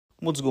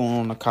What's going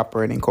on the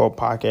Copywriting Call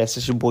podcast?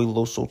 It's your boy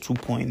Loso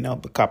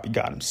 2.0, the copy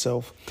god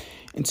himself.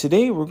 And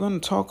today we're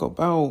going to talk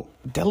about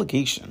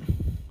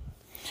delegation.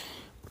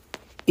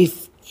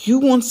 If you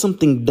want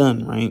something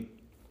done, right,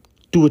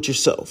 do it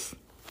yourself.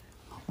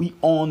 We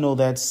all know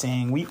that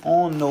saying. We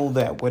all know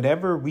that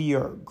whatever we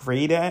are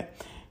great at,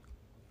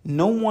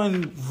 no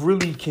one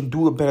really can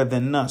do it better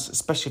than us,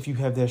 especially if you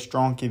have that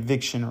strong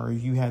conviction or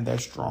you have that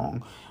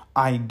strong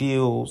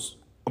ideals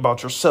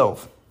about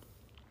yourself.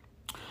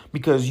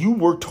 Because you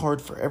worked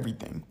hard for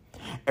everything.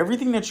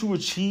 Everything that you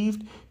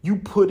achieved, you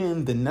put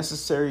in the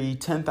necessary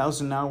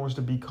 10,000 hours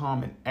to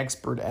become an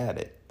expert at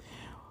it.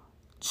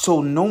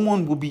 So no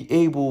one will be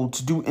able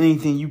to do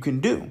anything you can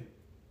do,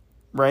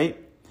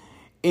 right?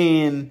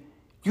 And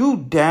you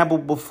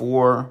dabbled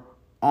before,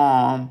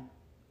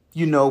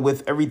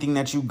 with everything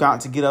that you got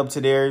to get up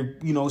to there,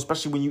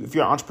 especially if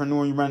you're an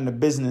entrepreneur, you're running a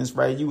business,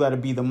 right? You got to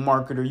be the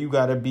marketer, you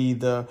got to be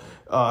the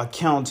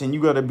accountant,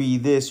 you got to be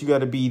this, you got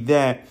to be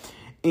that.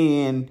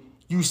 And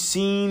you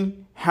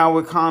seen how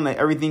it kind of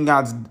everything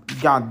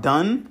got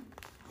done.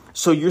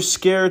 So you're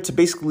scared to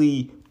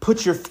basically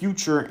put your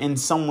future in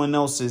someone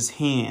else's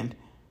hand,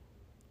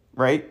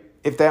 right?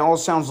 If that all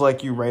sounds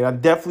like you, right? I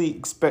definitely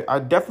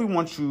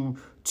want you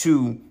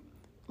to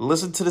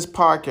listen to this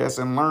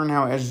podcast and learn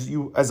how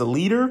as a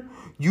leader,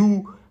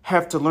 you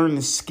have to learn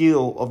the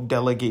skill of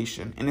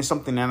delegation. And it's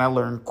something that I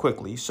learned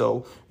quickly.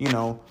 So,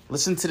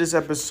 listen to this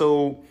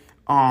episode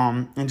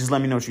and just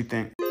let me know what you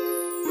think.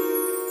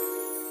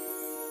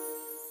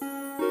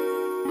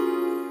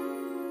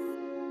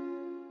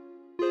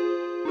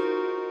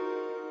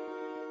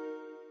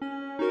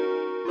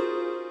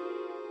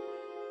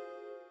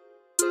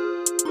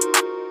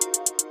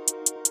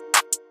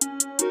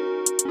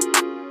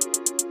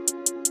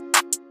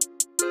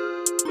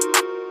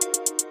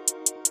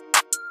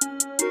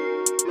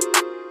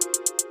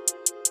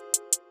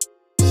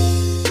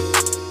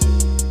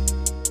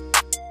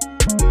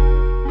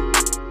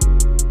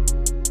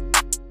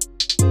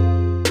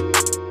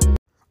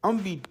 I'm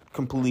going to be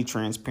completely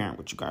transparent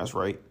with you guys,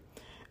 right?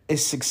 A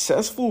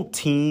successful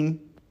team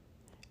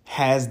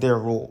has their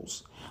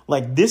roles.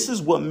 Like, this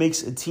is what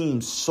makes a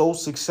team so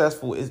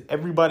successful is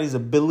everybody's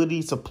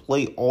ability to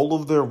play all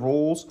of their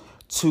roles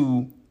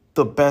to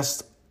the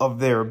best of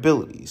their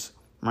abilities,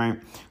 right?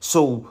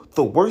 So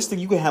the worst thing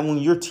you can have on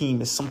your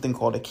team is something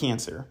called a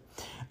cancer.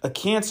 A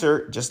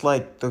cancer, just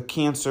like the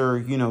cancer,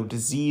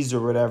 disease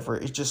or whatever,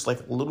 it's just like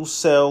a little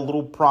cell,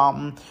 little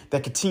problem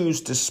that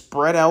continues to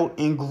spread out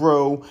and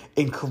grow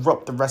and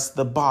corrupt the rest of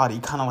the body,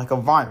 kind of like a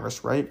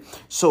virus, right?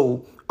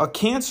 So a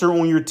cancer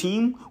on your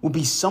team will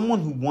be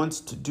someone who wants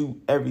to do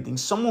everything,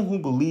 someone who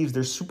believes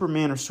they're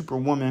Superman or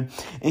Superwoman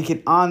and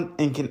can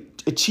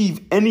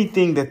achieve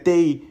anything that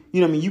they,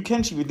 you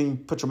can achieve anything,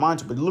 put your mind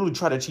to, but literally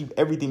try to achieve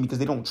everything because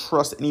they don't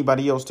trust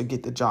anybody else to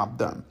get the job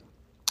done.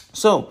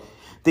 So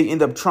they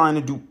end up trying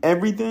to do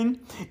everything.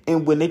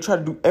 And when they try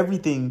to do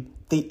everything,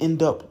 they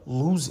end up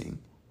losing,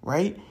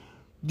 right?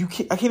 I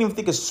can't even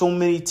think of so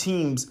many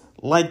teams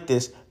like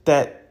this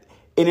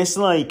and it's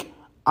like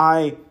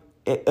a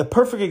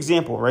perfect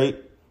example, right?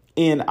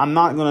 And I'm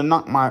not going to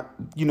knock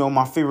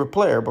my favorite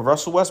player, but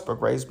Russell Westbrook,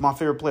 right? Is my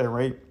favorite player,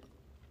 right?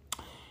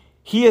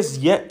 He has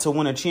yet to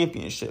win a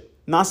championship.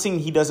 Not saying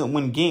he doesn't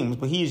win games,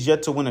 but he is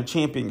yet to win a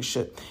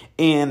championship.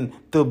 And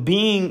the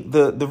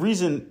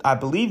reason I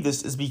believe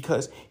this is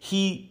because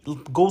he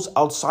goes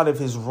outside of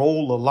his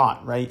role a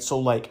lot, right? So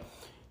like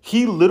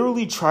he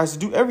literally tries to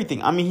do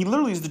everything. I mean, he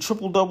literally is the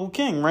triple-double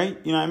king, right?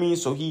 You know what I mean?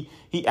 So he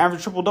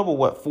averaged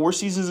triple-double, 4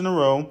 seasons in a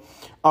row?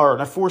 Or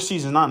not 4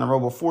 seasons, not in a row,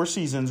 but 4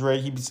 seasons, right?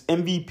 He's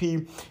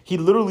MVP. He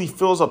literally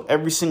fills up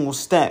every single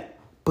stat,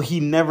 but he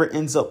never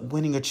ends up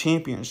winning a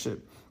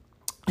championship.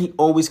 He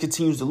always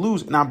continues to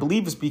lose. And I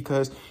believe it's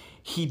because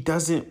he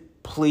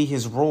doesn't play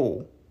his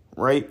role,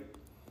 right?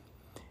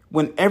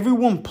 When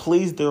everyone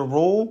plays their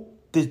role,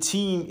 the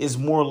team is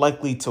more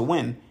likely to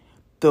win.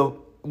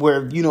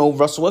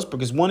 Russell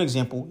Westbrook is one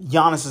example.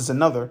 Giannis is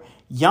another.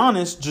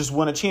 Giannis just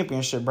won a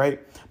championship, right?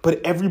 But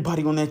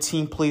everybody on that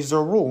team plays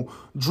their role.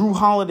 Drew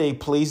Holiday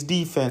plays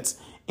defense.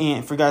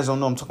 And for you guys who don't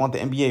know, I'm talking about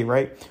the NBA,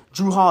 right?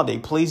 Drew Holiday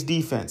plays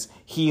defense.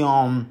 He,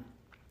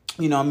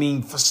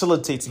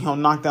 facilitates. He'll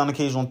knock down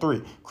occasional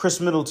three. Chris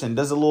Middleton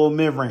does a little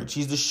mid-range.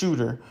 He's the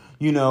shooter.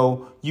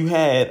 You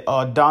had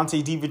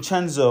Dante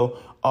DiVincenzo,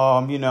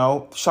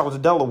 shout out to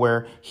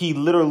Delaware. He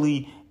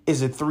literally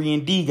is a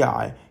 3-and-D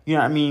guy. You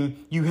know what I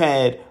mean? You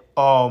had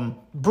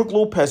Brook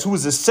Lopez, who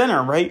is a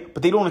center, right?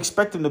 But they don't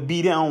expect him to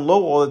be down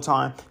low all the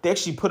time. They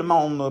actually put him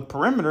out on the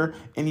perimeter,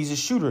 and he's a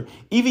shooter.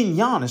 Even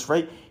Giannis,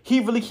 right? He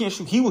really can't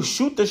shoot. He will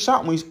shoot the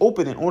shot when he's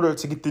open in order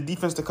to get the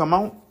defense to come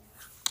out.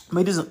 But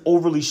he doesn't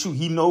overly shoot.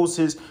 He knows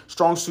his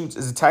strong suits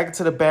is attacking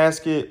to the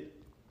basket,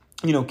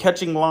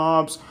 catching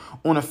lobs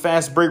on a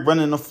fast break,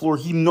 running the floor.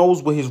 He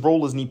knows what his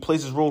role is, and he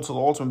plays his role to the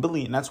ultimate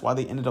ability, and that's why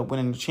they ended up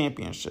winning the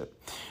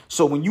championship.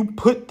 So when you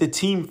put the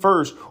team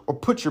first or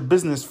put your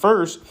business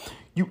first,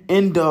 you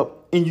end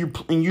up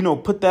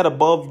put that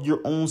above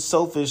your own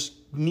selfish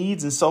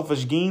needs and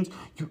selfish gains.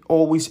 You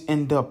always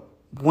end up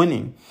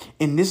winning.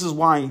 And this is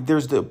why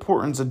there's the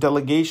importance of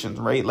delegations,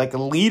 right? Like a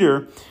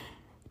leader,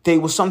 they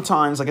will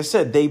sometimes, like I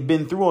said, they've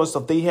been through all this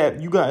stuff. They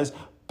have, you guys,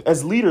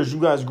 as leaders, you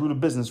guys grew the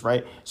business,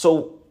 right?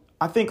 So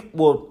I think,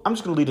 well, I'm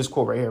just going to leave this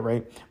quote right here,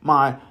 right?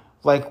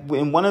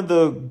 In one of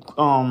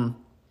the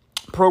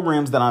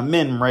programs that I'm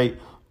in, right?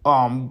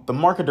 The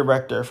market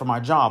director for my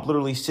job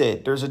literally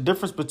said there's a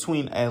difference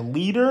between a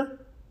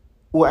leader,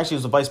 well, actually it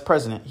was a vice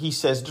president. He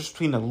says just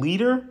between a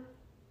leader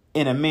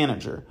and a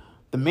manager.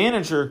 The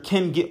manager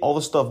can get all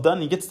the stuff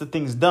done and gets the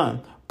things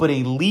done, but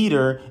a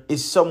leader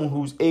is someone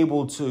who's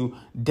able to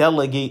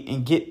delegate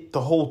and get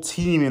the whole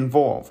team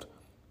involved,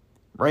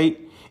 right?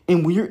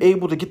 And when you're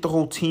able to get the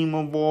whole team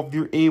involved,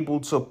 you're able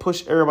to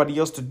push everybody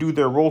else to do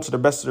their role to the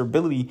best of their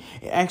ability.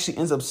 It actually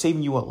ends up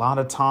saving you a lot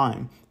of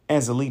time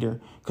as a leader,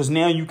 because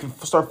now you can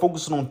start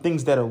focusing on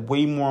things that are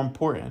way more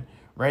important,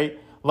 right?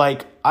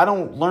 Like, I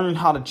don't learn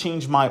how to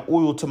change my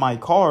oil to my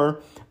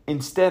car.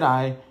 Instead,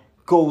 I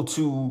go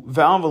to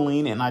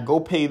Valvoline and I go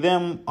pay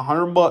them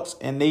 $100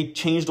 and they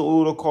change the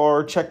oil of the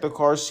car, check the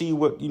car, see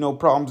what,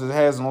 problems it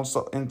has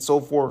and so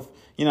forth.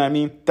 You know what I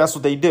mean? That's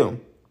what they do.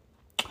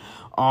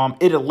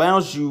 It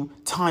allows you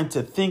time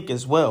to think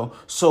as well.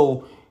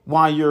 So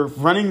while you're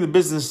running the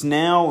business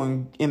now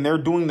and they're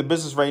doing the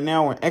business right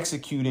now and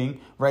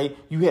executing, right,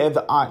 you have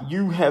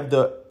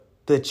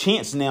the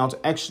chance now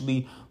to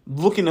actually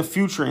look in the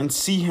future and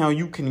see how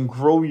you can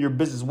grow your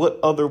business, what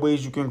other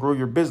ways you can grow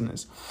your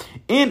business.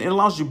 And it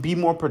allows you to be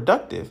more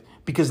productive,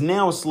 because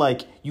now it's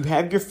like you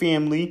have your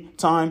family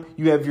time,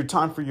 you have your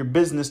time for your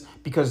business,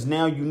 because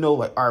now you know,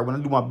 like, all right, when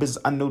I do my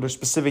business, I know there's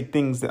specific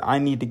things that I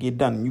need to get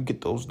done, and you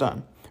get those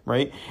done,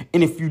 right?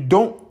 And if you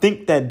don't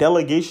think that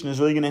delegation is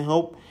really going to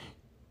help,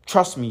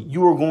 trust me,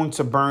 you are going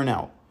to burn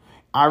out.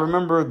 I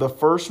remember the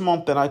first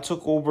month that I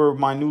took over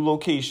my new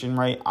location,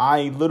 right?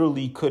 I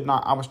literally could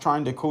not. I was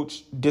trying to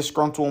coach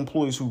disgruntled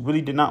employees who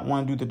really did not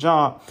want to do the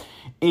job.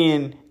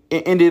 And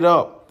it ended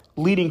up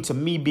leading to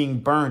me being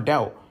burned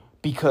out,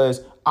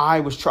 because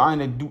I was trying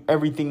to do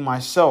everything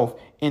myself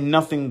and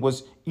nothing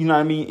was, you know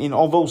what I mean? And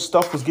although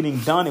stuff was getting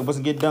done, it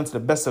wasn't getting done to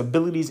the best of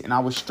abilities. And I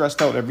was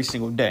stressed out every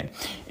single day.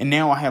 And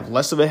now I have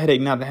less of a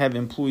headache now to have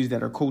employees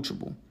that are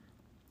coachable.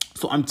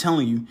 So I'm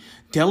telling you,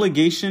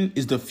 delegation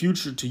is the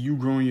future to you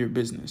growing your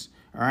business.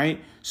 All right.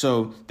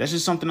 So that's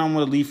just something I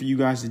want to leave for you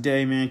guys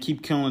today, man.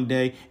 Keep killing the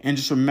day. And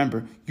just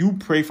remember, you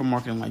pray for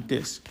marketing like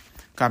this.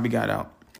 Copy God out.